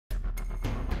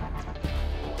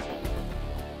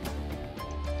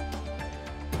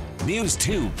News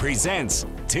 2 presents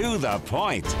To the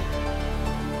Point.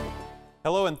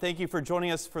 Hello and thank you for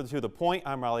joining us for To the Point.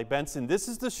 I'm Riley Benson. This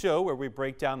is the show where we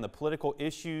break down the political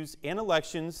issues and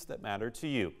elections that matter to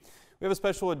you. We have a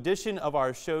special edition of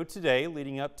our show today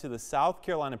leading up to the South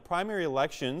Carolina primary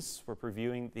elections. We're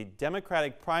previewing the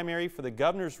Democratic primary for the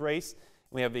governor's race.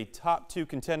 We have the top two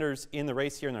contenders in the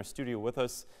race here in our studio with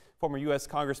us. Former U.S.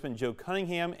 Congressman Joe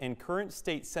Cunningham and current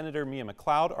state Senator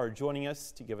McLeod are joining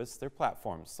us to give us their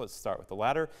platforms. Let's start with the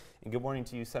latter. And good morning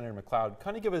to you, Senator McLeod.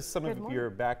 Kind of give us some of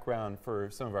your background for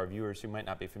some of our viewers who might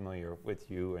not be familiar with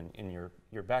you and in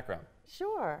your background.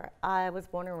 Sure. I was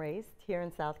born and raised here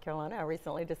in South Carolina. I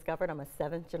recently discovered I'm a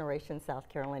seventh-generation South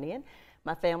Carolinian.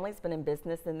 My family's been in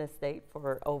business in this state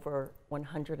for over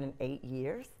 108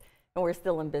 years, and we're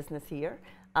still in business here.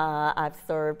 I've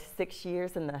served 6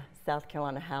 years in the South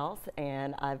Carolina House,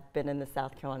 and I've been in the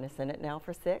South Carolina Senate now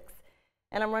for 6.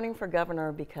 And I'm running for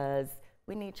governor because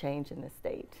we need change in this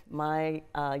state. My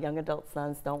young adult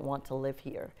sons don't want to live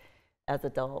here as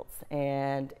adults,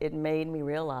 and it made me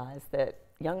realize that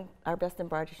our best and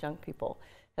brightest young people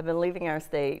have been leaving our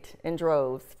state in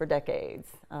droves for decades,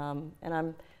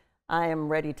 and I am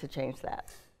ready to change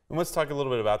that. And let's talk a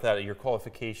little bit about that, your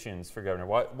qualifications for governor.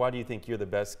 Why do you think you're the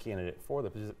best candidate for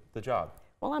the job?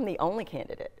 Well, I'm the only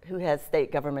candidate who has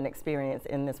state government experience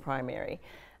in this primary,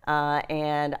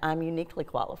 and I'm uniquely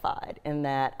qualified in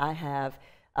that I have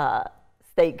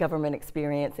state government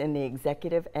experience in the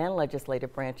executive and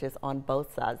legislative branches on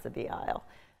both sides of the aisle,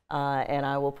 and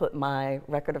I will put my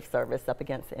record of service up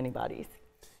against anybody's.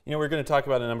 You know, we're going to talk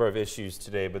about a number of issues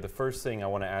today, but the first thing I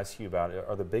want to ask you about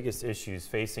are the biggest issues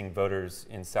facing voters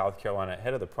in South Carolina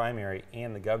ahead of the primary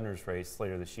and the governor's race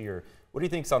later this year. What do you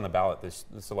think is on the ballot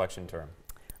this election term?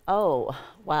 Oh,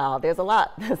 wow, there's a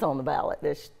lot that's on the ballot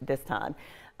this time.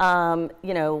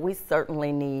 You know, we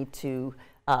certainly need to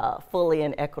fully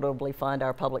and equitably fund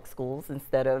our public schools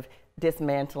instead of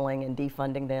dismantling and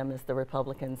defunding them as the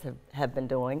Republicans have been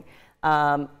doing.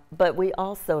 But we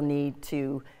also need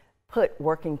to put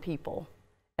working people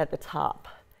at the top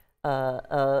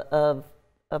of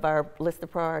our list of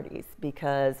priorities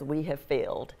because we have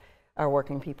failed our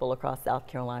working people across South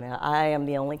Carolina. I am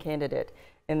the only candidate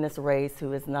in this race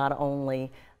who not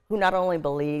only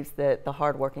believes that the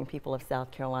hardworking people of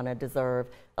South Carolina deserve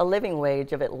a living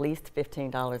wage of at least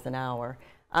 $15 an hour.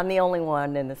 I'm the only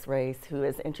one in this race who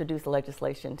has introduced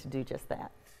legislation to do just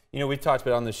that. You know, we've talked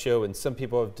about it on the show, and some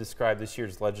people have described this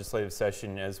year's legislative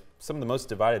session as some of the most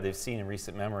divided they've seen in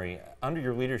recent memory. Under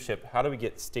your leadership, how do we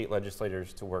get state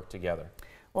legislators to work together?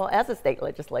 Well, as a state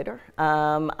legislator,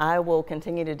 I will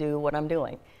continue to do what I'm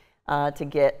doing to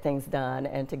get things done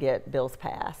and to get bills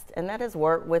passed, and that is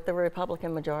work with the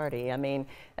Republican majority. I mean,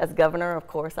 as governor, of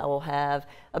course, I will have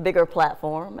a bigger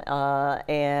platform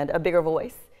and a bigger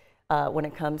voice when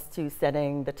it comes to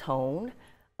setting the tone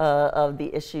of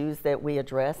the issues that we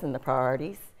address and the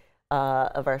priorities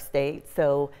of our state.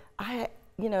 So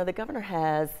the governor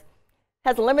has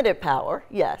limited power,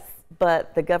 yes,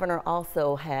 but the governor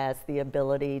also has the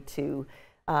ability to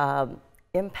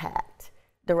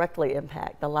directly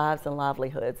impact the lives and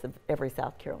livelihoods of every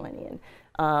South Carolinian.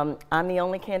 I'm the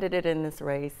only candidate in this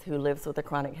race who lives with a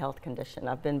chronic health condition.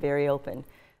 I've been very open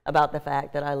about the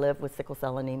fact that I live with sickle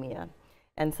cell anemia.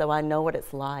 And so I know what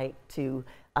it's like to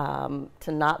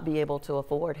not be able to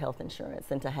afford health insurance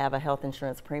and to have a health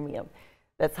insurance premium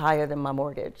that's higher than my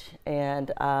mortgage. And,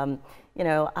 you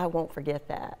know, I won't forget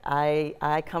that.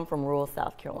 I come from rural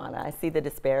South Carolina. I see the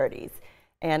disparities.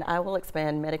 And I will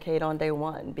expand Medicaid on day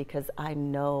one because I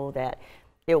know that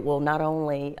it will not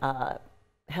only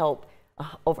help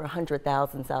over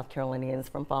 100,000 South Carolinians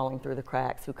from falling through the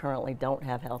cracks who currently don't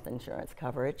have health insurance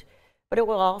coverage, but it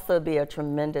will also be a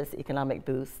tremendous economic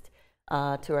boost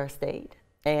to our state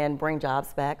and bring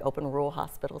jobs back, open rural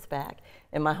hospitals back.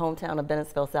 In my hometown of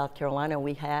Bennettsville, South Carolina,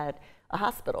 we had a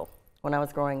hospital when I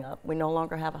was growing up. We no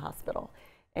longer have a hospital.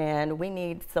 And we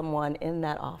need someone in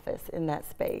that office, in that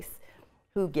space,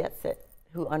 who gets it,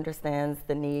 who understands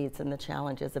the needs and the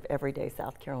challenges of everyday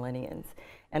South Carolinians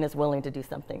and is willing to do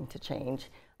something to change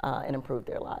and improve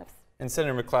their lives. And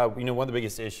Senator McLeod, you know, one of the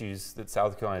biggest issues that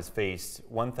South Carolina has faced,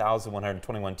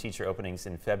 1,121 teacher openings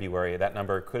in February. That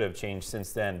number could have changed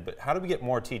since then, but how do we get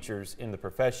more teachers in the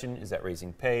profession? Is that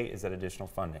raising pay? Is that additional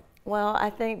funding? Well,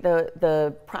 I think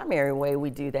the primary way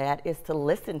we do that is to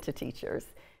listen to teachers.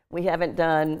 We haven't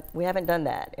done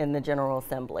that in the General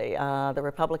Assembly. The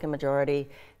Republican majority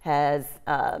has,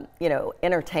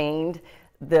 entertained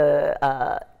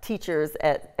the teachers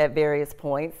at various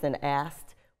points and asked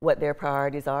what their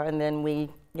priorities are, and then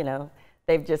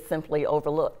they've just simply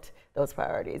overlooked those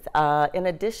priorities. In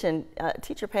addition,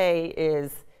 teacher pay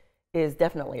is is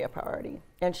definitely a priority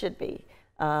and should be.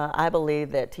 I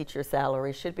believe that teacher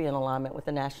salaries should be in alignment with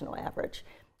the national average.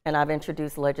 And I've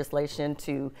introduced legislation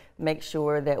to make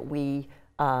sure that we,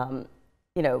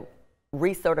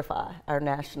 recertify our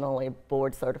nationally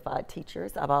board certified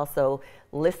teachers. I've also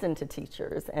listened to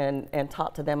teachers and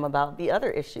talked to them about the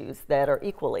other issues that are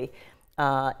equally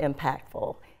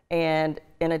impactful. And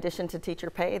in addition to teacher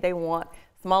pay, they want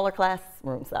smaller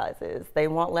classroom sizes. They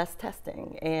want less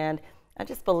testing. And I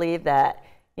just believe that,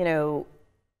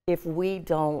 if we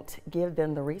don't give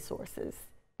them the resources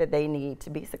that they need to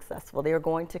be successful, they are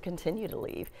going to continue to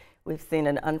leave. We've seen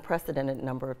an unprecedented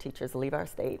number of teachers leave our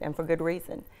state, and for good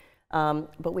reason.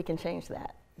 But we can change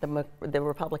that. The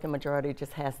Republican majority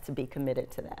just has to be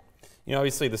committed to that.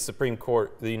 Obviously the Supreme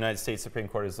Court, the United States Supreme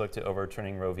Court has looked at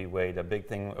overturning Roe v. Wade. A big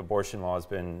thing, abortion law has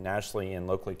been nationally and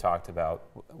locally talked about.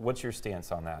 What's your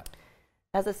stance on that?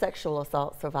 As a sexual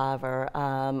assault survivor,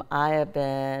 I have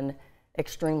been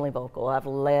extremely vocal. I've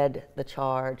led the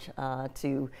charge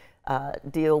to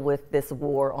deal with this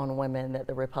war on women that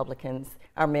the Republicans,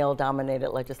 our male-dominated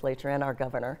legislature, and our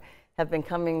governor have been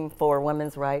coming for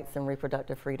women's rights and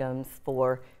reproductive freedoms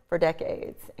for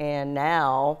decades. And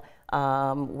now,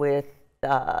 with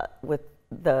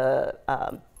the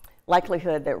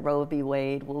likelihood that Roe v.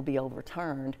 Wade will be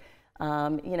overturned,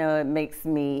 it makes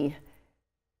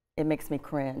me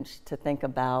cringe to think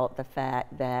about the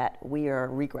fact that we are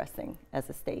regressing as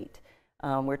a state.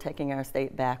 We're taking our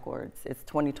state backwards. It's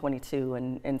 2022,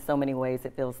 and in so many ways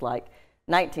it feels like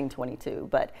 1922.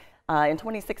 But in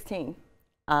 2016,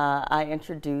 I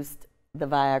introduced the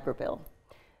Viagra bill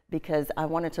because I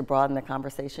wanted to broaden the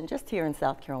conversation just here in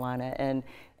South Carolina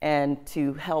and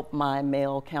to help my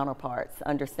male counterparts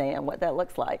understand what that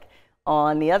looks like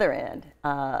on the other end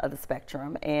of the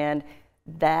spectrum. And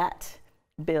that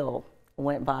bill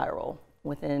went viral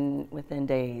within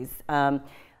days.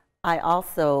 I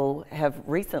also have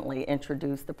recently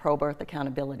introduced the Pro-Birth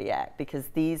Accountability Act because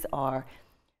these are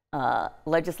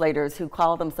legislators who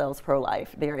call themselves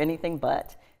pro-life. They're anything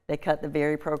but. They cut the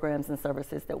very programs and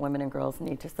services that women and girls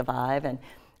need to survive. And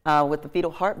with the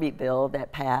fetal heartbeat bill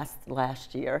that passed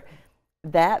last year,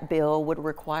 that bill would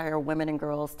require women and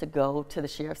girls to go to the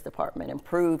sheriff's department and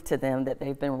prove to them that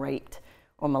they've been raped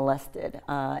or molested.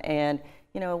 And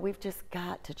we've just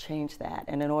got to change that.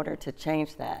 And in order to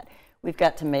change that, we've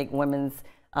got to make women's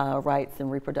rights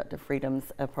and reproductive freedoms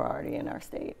a priority in our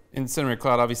state. And Senator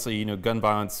McLeod, obviously, gun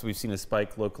violence, we've seen a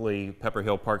spike locally, Pepper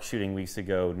Hill Park shooting weeks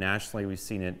ago. Nationally, we've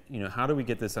seen it. How do we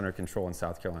get this under control in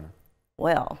South Carolina?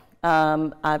 Well,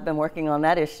 I've been working on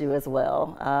that issue as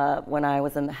well. When I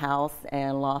was in the House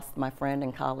and lost my friend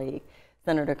and colleague,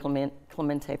 Senator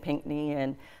Clemente Pinckney,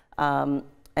 and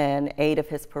 8 of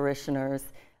his parishioners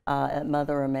at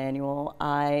Mother Emanuel,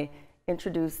 I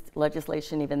introduced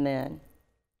legislation even then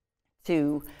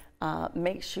to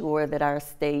make sure that our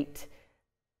state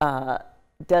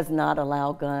does not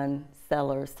allow gun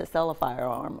sellers to sell a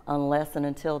firearm unless and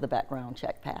until the background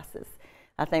check passes.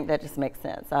 I think that just makes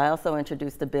sense. I also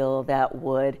introduced a bill that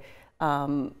would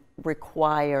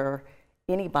require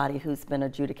anybody who's been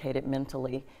adjudicated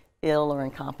mentally ill or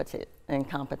incompetent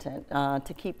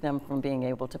to keep them from being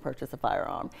able to purchase a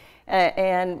firearm.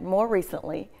 And more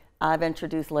recently, I've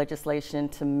introduced legislation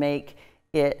to make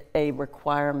it a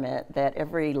requirement that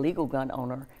every legal gun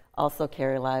owner also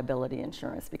carry liability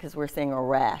insurance because we're seeing a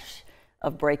rash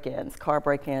of break-ins, car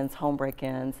break-ins, home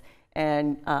break-ins,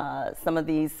 and some of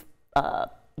these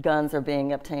guns are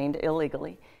being obtained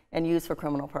illegally and used for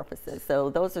criminal purposes. So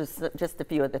those are just a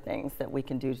few of the things that we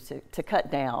can do to cut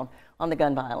down on the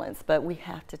gun violence. But we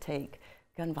have to take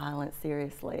gun violence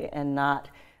seriously and not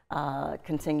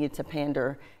continue to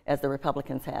pander, as the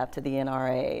Republicans have, to the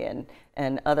NRA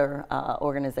and other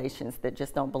organizations that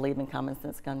just don't believe in common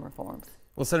sense gun reforms.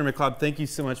 Well, Senator McLeod, thank you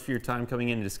so much for your time coming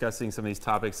in and discussing some of these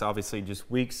topics. Obviously,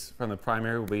 just weeks from the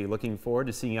primary, we'll be looking forward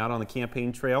to seeing you out on the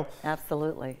campaign trail.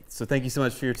 Absolutely. So thank you so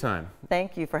much for your time.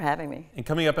 Thank you for having me. And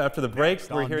coming up after the break,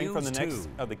 we're hearing from the next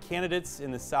of the candidates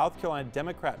in the South Carolina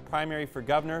Democrat primary for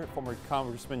governor. Former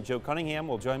Congressman Joe Cunningham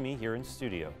will join me here in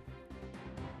studio.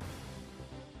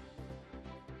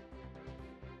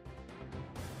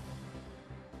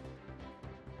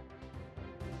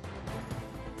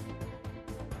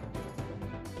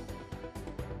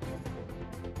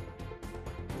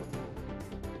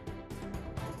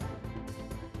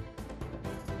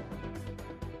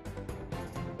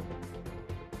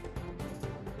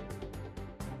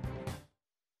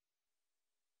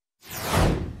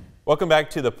 Welcome back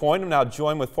to The Point. I'm now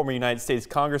joined with former United States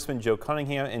Congressman Joe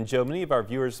Cunningham. And Joe, many of our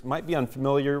viewers might be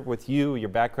unfamiliar with you, your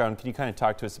background. Can you kind of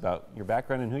talk to us about your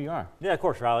background and who you are? Yeah, of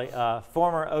course, Riley.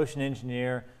 Former ocean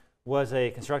engineer, was a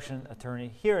construction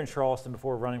attorney here in Charleston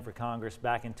before running for Congress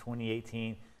back in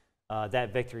 2018.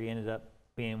 That victory ended up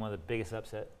being one of the biggest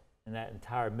upset in that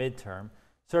entire midterm.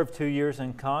 Served 2 years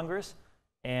in Congress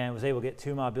and was able to get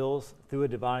 2 of my bills through a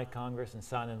divided Congress and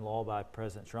signed into law by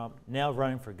President Trump. Now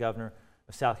running for governor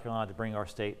of South Carolina to bring our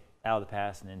state out of the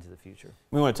past and into the future.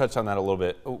 We want to touch on that a little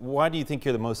bit. Why do you think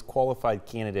you're the most qualified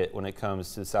candidate when it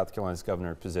comes to South Carolina's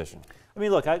governor position? I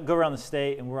mean, look, I go around the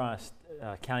state, and we're on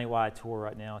a countywide tour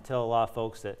right now. I tell a lot of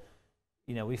folks that,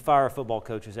 you know, we fire football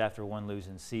coaches after one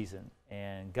losing season,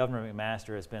 and Governor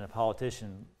McMaster has been a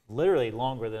politician literally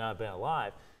longer than I've been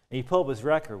alive. And you pull up his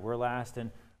record, we're last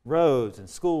in roads and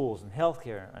schools and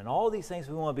healthcare and all these things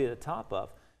we want to be at the top of.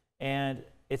 And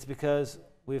it's because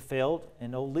we've failed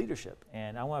in old leadership.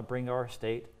 And I want to bring our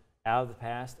state out of the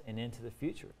past and into the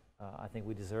future. I think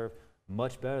we deserve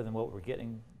much better than what we're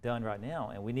getting done right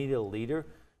now. And we need a leader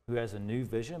who has a new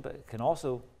vision, but can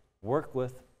also work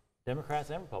with Democrats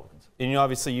and Republicans. And you know,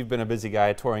 obviously you've been a busy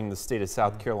guy touring the state of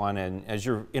South Carolina, and as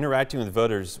you're interacting with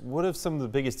voters, what are some of the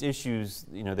biggest issues,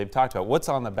 you know, they've talked about? What's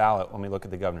on the ballot when we look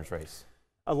at the governor's race?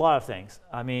 A lot of things.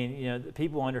 I mean, you know,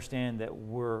 people understand that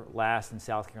we're last in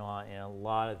South Carolina in a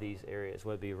lot of these areas,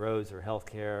 whether it be roads or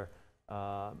healthcare,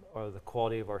 or the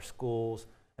quality of our schools.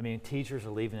 I mean, teachers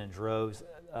are leaving in droves.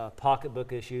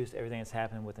 Pocketbook issues, everything that's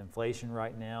happening with inflation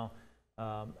right now,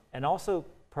 and also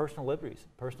personal liberties,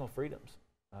 personal freedoms.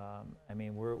 I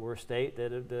mean, we're a state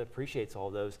that appreciates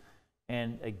all those.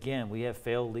 And again, we have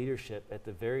failed leadership at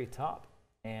the very top.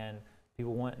 And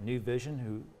people want a new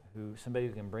vision, somebody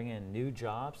who can bring in new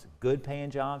jobs, good paying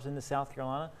jobs into South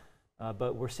Carolina.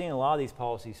 But we're seeing a lot of these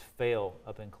policies fail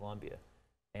up in Columbia.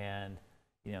 And,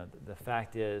 you know, the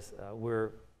fact is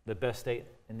we're the best state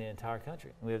in the entire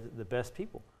country. We have the best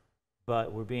people.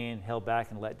 But we're being held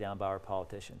back and let down by our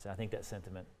politicians. And I think that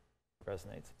sentiment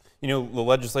resonates. You know, the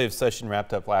legislative session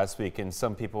wrapped up last week, and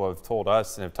some people have told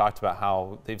us and have talked about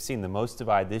how they've seen the most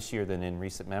divide this year than in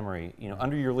recent memory. You know,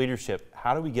 under your leadership,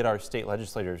 how do we get our state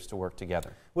legislators to work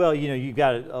together? Well, you know, you've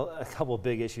got a couple of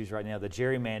big issues right now. The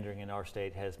gerrymandering in our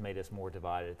state has made us more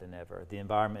divided than ever. The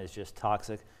environment is just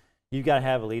toxic. You've got to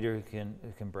have a leader who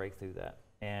can break through that.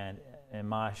 And in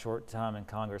my short time in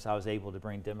Congress, I was able to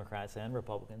bring Democrats and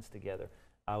Republicans together.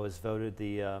 I was voted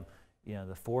the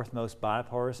fourth most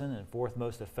bipartisan and fourth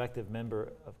most effective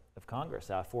member of Congress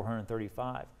out of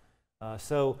 435.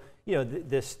 So, you know,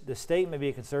 the state may be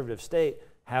a conservative state.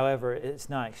 However, it's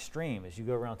not extreme. As you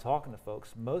go around talking to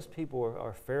folks, most people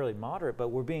are fairly moderate, but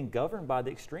we're being governed by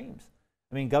the extremes.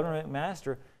 I mean, Governor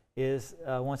McMaster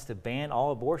wants to ban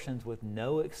all abortions with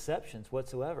no exceptions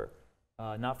whatsoever,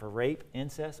 not for rape,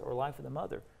 incest, or life of the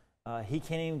mother. He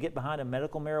can't even get behind a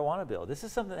medical marijuana bill. This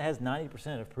is something that has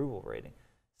 90% approval rating.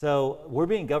 So we're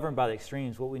being governed by the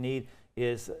extremes. What we need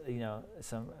is, you know,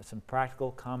 some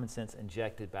practical common sense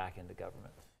injected back into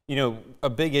government. You know, a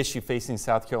big issue facing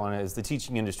South Carolina is the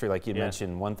teaching industry, like you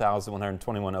mentioned,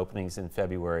 1,121 openings in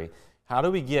February. How do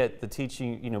we get the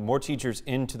teaching, you know, more teachers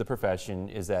into the profession?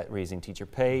 Is that raising teacher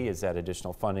pay? Is that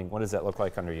additional funding? What does that look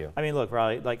like under you? I mean, look,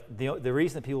 Riley, like the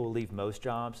reason that people will leave most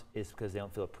jobs is because they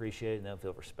don't feel appreciated and they don't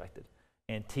feel respected.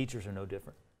 And teachers are no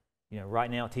different. You know,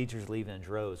 right now, teachers leaving in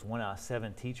droves. 1 out of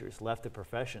 7 teachers left the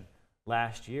profession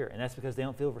last year, and that's because they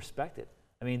don't feel respected.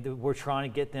 I mean, we're trying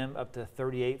to get them up to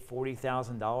 $38,000,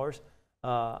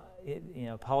 $40,000. You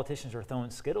know, politicians are throwing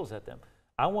Skittles at them.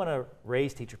 I want to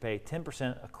raise teacher pay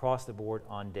 10% across the board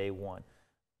on day one.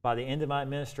 By the end of my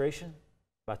administration,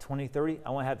 by 2030, I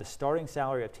want to have the starting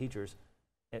salary of teachers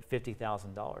at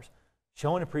 $50,000.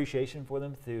 Showing appreciation for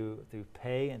them through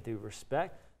pay and through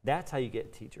respect, that's how you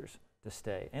get teachers to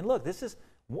stay. And look, this is,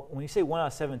 when you say 1 out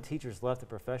of 7 teachers left the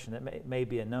profession, that may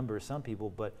be a number to some people,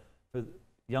 but for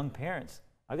young parents,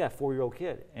 I've got a 4-year-old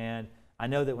kid, and I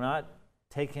know that when I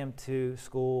take him to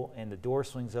school and the door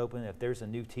swings open, if there's a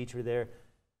new teacher there,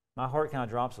 my heart kind of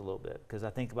drops a little bit, because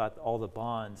I think about all the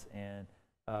bonds and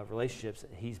relationships that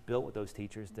he's built with those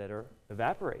teachers that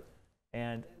evaporate.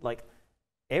 And like,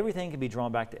 everything can be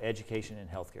drawn back to education and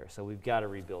healthcare, so we've got to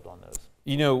rebuild on those.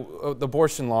 You know, the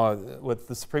abortion law, with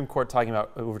the Supreme Court talking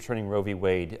about overturning Roe v.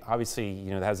 Wade, obviously,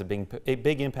 you know, that has a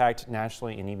big impact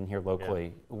nationally and even here locally.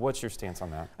 Yeah. What's your stance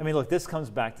on that? I mean, look, this comes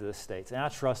back to the states, and I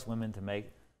trust women to make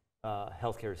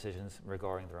healthcare decisions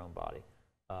regarding their own body.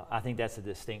 I think that's a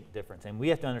distinct difference, and we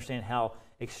have to understand how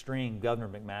extreme Governor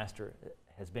McMaster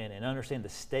has been and understand the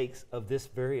stakes of this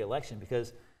very election,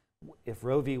 because if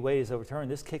Roe v. Wade is overturned,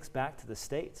 this kicks back to the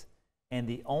states. And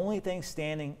the only thing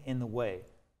standing in the way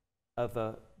of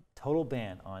a total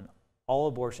ban on all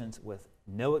abortions with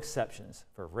no exceptions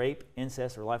for rape,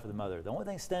 incest, or life of the mother, the only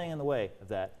thing standing in the way of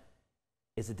that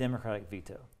is a Democratic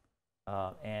veto.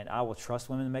 And I will trust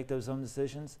women to make those own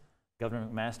decisions. Governor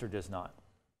McMaster does not.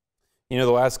 You know,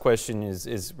 the last question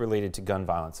is related to gun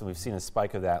violence, and we've seen a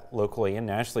spike of that locally and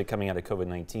nationally coming out of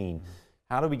COVID-19.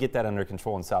 How do we get that under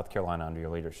control in South Carolina under your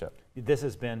leadership? This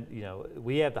has been,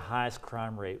 we have the highest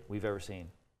crime rate we've ever seen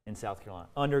in South Carolina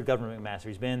under Governor McMaster.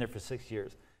 He's been in there for 6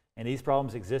 years, and these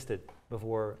problems existed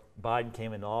before Biden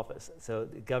came into office. So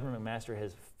Governor McMaster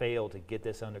has failed to get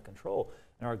this under control,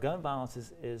 and our gun violence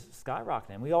is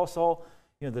skyrocketing. We all saw,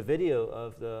 the video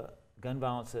of the gun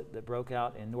violence that broke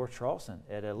out in North Charleston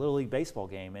at a Little League baseball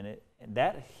game, and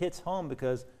that hits home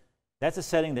because that's a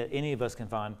setting that any of us can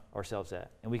find ourselves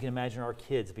at, and we can imagine our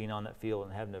kids being on that field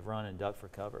and having to run and duck for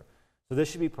cover. So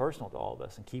this should be personal to all of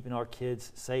us, and keeping our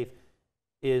kids safe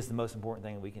is the most important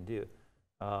thing that we can do.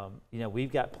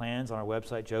 We've got plans on our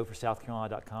website,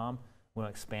 joeforsouthcarolina.com. We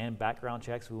want to expand background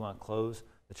checks. We want to close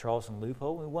the Charleston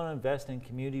loophole. We want to invest in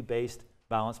community-based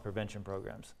violence prevention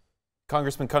programs.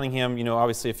 Congressman Cunningham,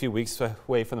 obviously a few weeks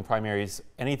away from the primaries.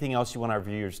 Anything else you want our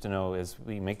viewers to know as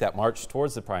we make that march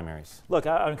towards the primaries? Look,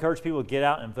 I encourage people to get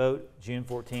out and vote. June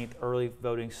 14th, early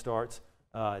voting starts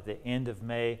at the end of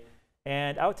May.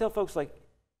 And I would tell folks,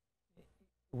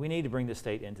 we need to bring the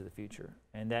state into the future.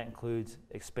 And that includes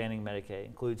expanding Medicaid,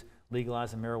 includes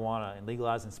legalizing marijuana and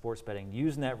legalizing sports betting,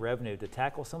 using that revenue to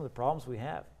tackle some of the problems we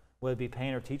have, whether it be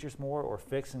paying our teachers more or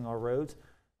fixing our roads.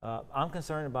 I'm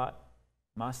concerned about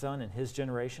my son and his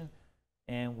generation,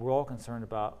 and we're all concerned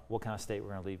about what kind of state we're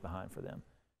going to leave behind for them.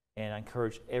 And I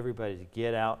encourage everybody to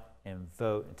get out and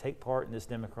vote and take part in this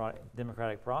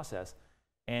democratic process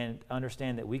and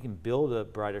understand that we can build a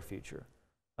brighter future.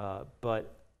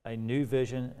 But a new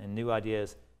vision and new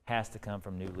ideas has to come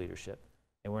from new leadership.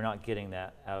 And we're not getting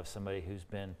that out of somebody who's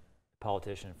been a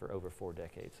politician for over 4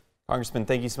 decades. Congressman,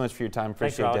 thank you so much for your time.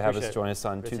 Appreciate it to have us join us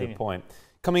on To the Point.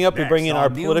 Coming up, we bring in our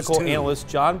political analyst,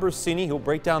 John Brusini, who'll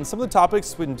break down some of the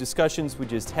topics and discussions we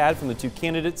just had from the two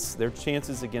candidates, their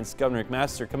chances against Governor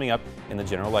McMaster coming up in the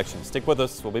general election. Stick with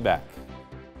us. We'll be back.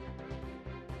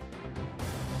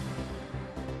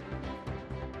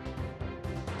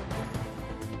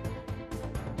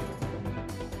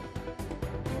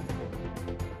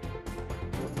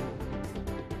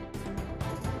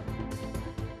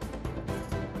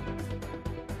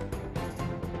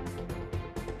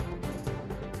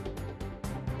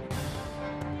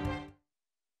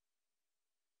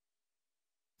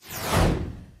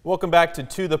 Welcome back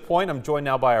to the Point. I'm joined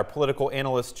now by our political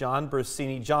analyst, John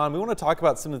Brusini. John, we want to talk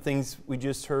about some of the things we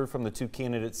just heard from the two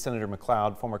candidates, Senator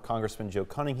McLeod, former Congressman Joe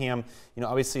Cunningham.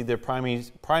 Obviously their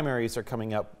primaries are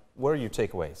coming up. What are your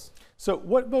takeaways? So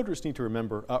what voters need to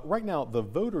remember, right now the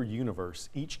voter universe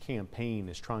each campaign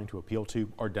is trying to appeal to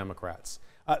are Democrats.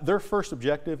 Their first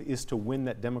objective is to win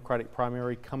that Democratic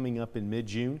primary coming up in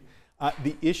mid-June.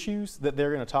 The issues that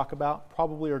they're going to talk about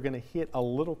probably are going to hit a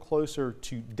little closer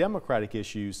to Democratic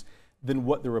issues than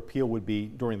what their appeal would be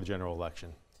during the general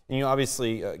election. And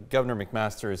obviously, Governor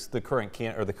McMaster is the current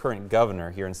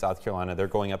governor here in South Carolina. They're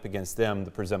going up against them,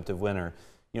 the presumptive winner.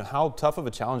 How tough of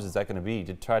a challenge is that going to be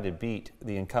to try to beat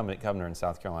the incumbent governor in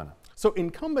South Carolina? So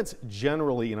incumbents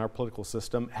generally in our political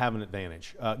system have an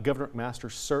advantage. Governor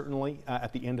McMaster certainly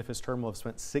at the end of his term will have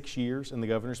spent 6 years in the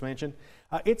governor's mansion.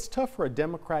 It's tough for a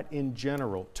Democrat in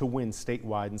general to win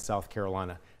statewide in South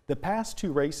Carolina. The past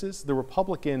 2 races, the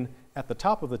Republican at the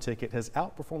top of the ticket has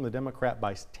outperformed the Democrat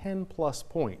by 10+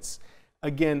 points.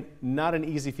 Again, not an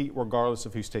easy feat regardless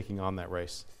of who's taking on that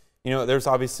race. There's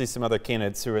obviously some other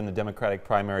candidates who are in the Democratic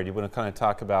primary. Do you want to kind of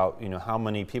talk about, how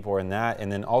many people are in that?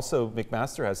 And then also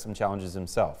McMaster has some challenges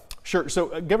himself. Sure. So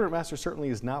Governor McMaster certainly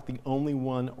is not the only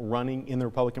one running in the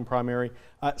Republican primary.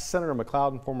 Senator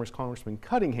McLeod and former Congressman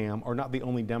Cunningham are not the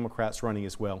only Democrats running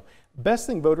as well. Best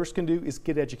thing voters can do is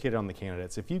get educated on the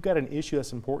candidates. If you've got an issue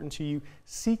that's important to you,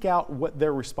 seek out what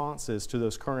their response is to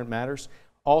those current matters.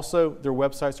 Also, their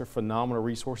websites are phenomenal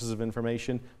resources of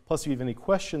information. Plus, if you have any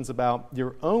questions about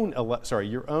your own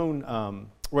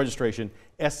registration,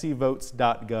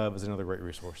 scvotes.gov is another great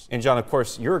resource. And John, of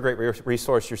course, you're a great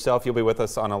resource yourself. You'll be with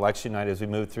us on election night as we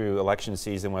move through election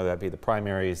season, whether that be the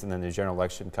primaries and then the general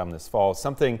election come this fall.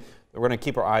 Something that we're going to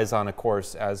keep our eyes on, of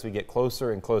course, as we get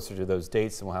closer and closer to those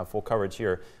dates, and we'll have full coverage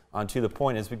here on To the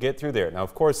Point as we get through there. Now,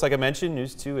 of course, like I mentioned,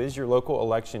 News 2 is your local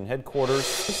election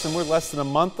headquarters, and we're less than a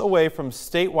month away from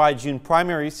statewide June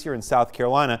primaries here in South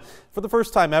Carolina. For the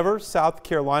first time ever, South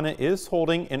Carolina is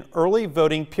holding an early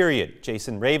voting period.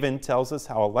 Jason Raven tells us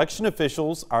how election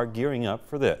officials are gearing up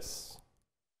for this.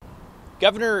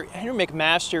 Governor Henry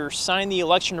McMaster signed the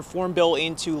election reform bill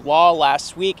into law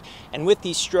last week, and with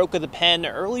the stroke of the pen,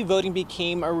 early voting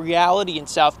became a reality in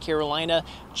South Carolina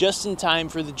just in time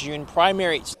for the June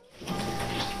primaries.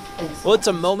 Well, it's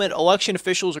a moment election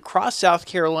officials across South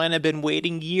Carolina have been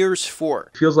waiting years for.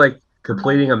 It feels like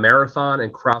completing a marathon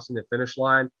and crossing the finish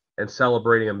line and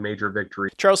celebrating a major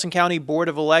victory. Charleston County Board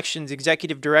of Elections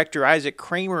Executive Director Isaac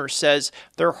Kramer says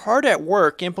they're hard at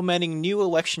work implementing new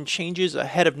election changes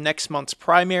ahead of next month's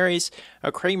primaries.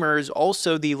 Kramer is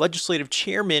also the legislative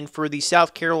chairman for the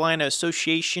South Carolina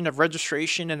Association of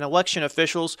Registration and Election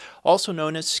Officials, also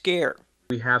known as SCARE.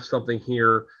 We have something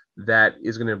here that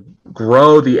is going to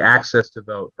grow the access to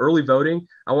vote. Early voting,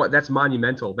 that's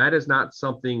monumental. That is not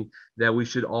something that we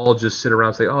should all just sit around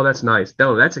and say, oh, that's nice.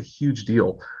 No, that's a huge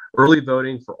deal. Early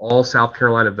voting for all South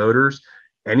Carolina voters,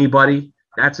 anybody,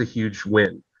 that's a huge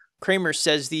win. Kramer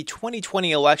says the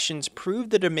 2020 elections proved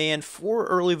the demand for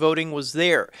early voting was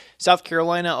there. South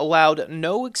Carolina allowed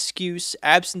no excuse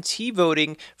absentee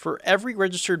voting for every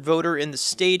registered voter in the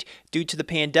state due to the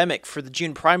pandemic for the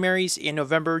June primaries and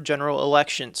November general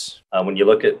elections. When you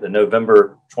look at the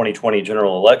November 2020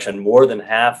 general election, more than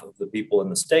half of the people in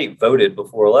the state voted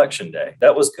before Election Day.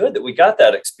 That was good that we got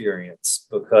that experience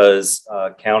because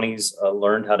counties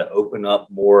learned how to open up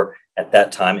more at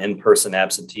that time in-person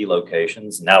absentee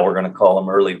locations. Now we're going to call them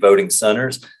early voting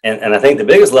centers. And I think the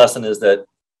biggest lesson is that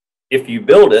if you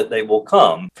build it, they will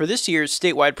come. For this year's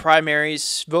statewide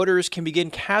primaries, voters can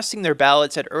begin casting their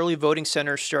ballots at early voting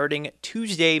centers starting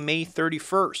Tuesday, May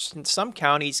 31st. And some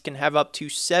counties can have up to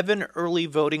 7 early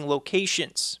voting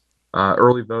locations.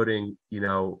 Early voting,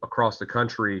 across the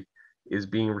country is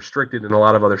being restricted in a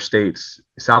lot of other states.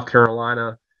 South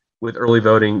Carolina, with early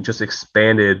voting, just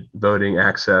expanded voting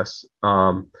access.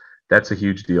 That's a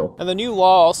huge deal. And the new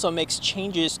law also makes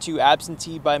changes to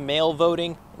absentee by mail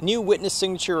voting. New witness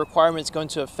signature requirements go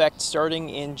into effect starting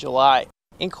in July.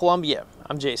 In Columbia,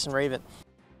 I'm Jason Raven.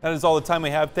 That is all the time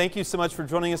we have. Thank you so much for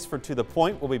joining us for To The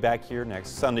Point. We'll be back here next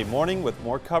Sunday morning with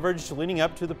more coverage leading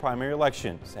up to the primary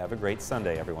elections. Have a great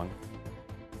Sunday, everyone.